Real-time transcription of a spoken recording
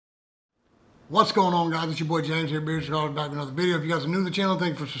What's going on, guys? It's your boy James here, BEARDSANDCARS, back with another video. If you guys are new to the channel,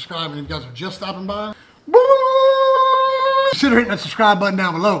 thank you for subscribing. If you guys are just stopping by, consider hitting that subscribe button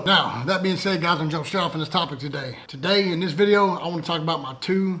down below. Now, that being said, guys, I'm jumping straight off in this topic today. Today, in this video, I want to talk about my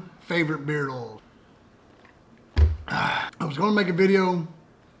 2 favorite beard oils. I was going to make a video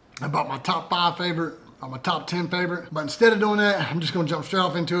about my top 5 favorite, or my top 10 favorite, but instead of doing that, I'm just going to jump straight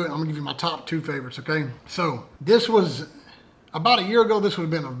off into it. I'm going to give you my top 2 favorites, okay? So, this was... about a year ago, this would have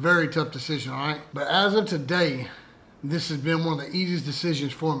been a very tough decision, all right? But as of today, this has been one of the easiest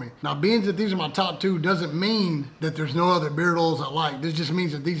decisions for me. Now, being that these are my top 2 doesn't mean that there's no other beard oils I like. This just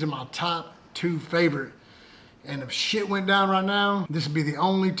means that these are my top 2 favorite. And if shit went down right now, this would be the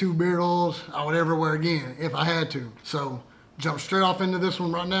only 2 beard oils I would ever wear again, if I had to. So, jump straight off into this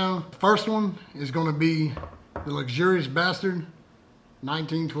one right now. The first one is gonna be the Luxurious Bastard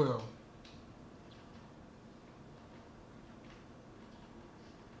 1912.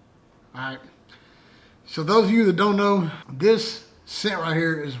 Alright, so those of you that don't know, this scent right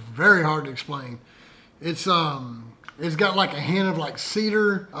here is very hard to explain. It's got like a hint of like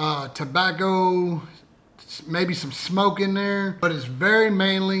cedar, tobacco, maybe some smoke in there, but it's very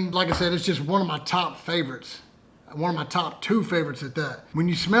manly. Like I said, it's just one of my top favorites. One of my top 2 favorites at that. When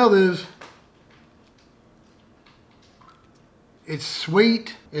you smell this, it's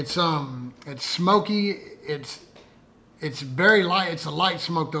sweet, it's smoky, it's very light. It's a light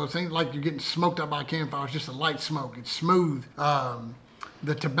smoke though. It ain't like you're getting smoked up by a campfire. It's just a light smoke. It's smooth.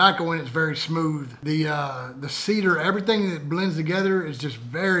 The tobacco in it's very smooth. The cedar, everything that blends together is just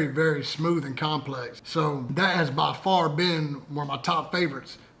very, very smooth and complex. So that has by far been one of my top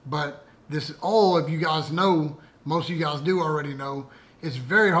favorites. But this oil, if you guys know, most of you guys do already know, it's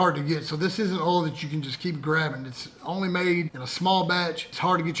very hard to get. So this isn't oil that you can just keep grabbing. It's only made in a small batch. It's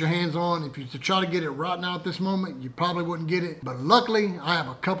hard to get your hands on. If you to try to get it right now at this moment, you probably wouldn't get it. But luckily, I have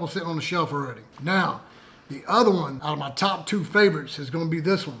a couple sitting on the shelf already. Now, the other one out of my top 2 favorites is gonna be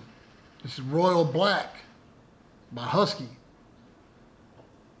this one. This is Royal Black by Husky.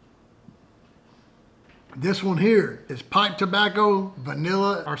 This one here is pipe tobacco,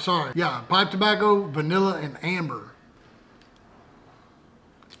 vanilla, pipe tobacco, vanilla, and amber.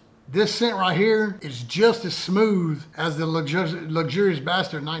 This scent right here is just as smooth as the Luxurious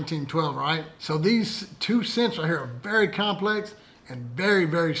Bastard 1912, right? So these 2 scents right here are very complex and very,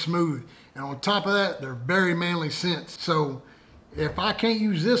 very smooth. And on top of that, they're very manly scents. So if I can't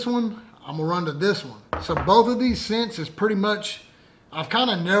use this one, I'm gonna run to this one. So both of these scents is pretty much, I've kind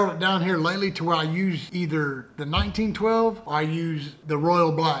of narrowed it down here lately to where I use either the 1912 or I use the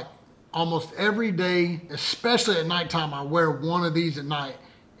Royal Black. Almost every day, especially at nighttime, I wear one of these at night.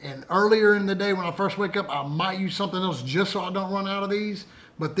 And earlier in the day when I first wake up, I might use something else just so I don't run out of these.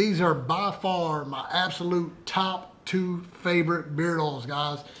 But these are by far my absolute top 2 favorite beard oils,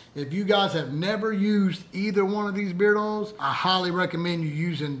 guys. If you guys have never used either one of these beard oils, I highly recommend you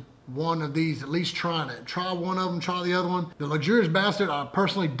using one of these, at least trying it. Try one of them, try the other one. The Luxurious Bastard, I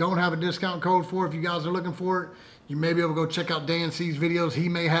personally don't have a discount code for. If you guys are looking for it, you may be able to go check out Dan C's videos. He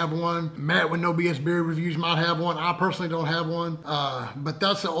may have one. Matt with No BS Beard Reviews might have one. I personally don't have one. But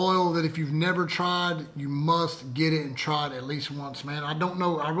that's the oil that if you've never tried, you must get it and try it at least once, man. I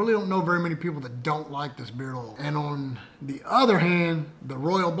really don't know very many people that don't like this beard oil. And on the other hand, the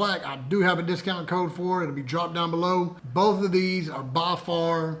Royal Black, I do have a discount code for it. It'll be dropped down below. Both of these are by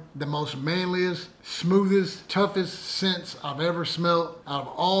far the most manliest, smoothest, toughest scents I've ever smelled out of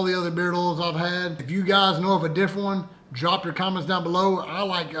all the other beard oils I've had. If you guys know of a different one, drop your comments down below. I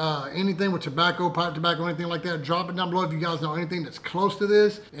like anything with tobacco, pipe tobacco, anything like that. Drop it down below if you guys know anything that's close to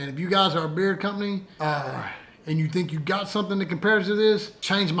this. And if you guys are a beard company and you think you got something that compares to this,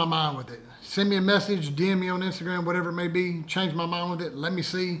 change my mind with it. Send me a message, DM me on Instagram, whatever it may be. Change my mind with it, let me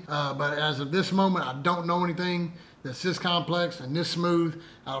see. But as of this moment, I don't know anything that's this complex and this smooth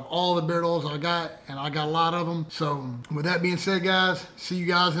out of all the beard oils I got, and I got a lot of them. So with that being said, guys, see you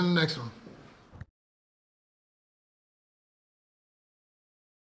guys in the next one.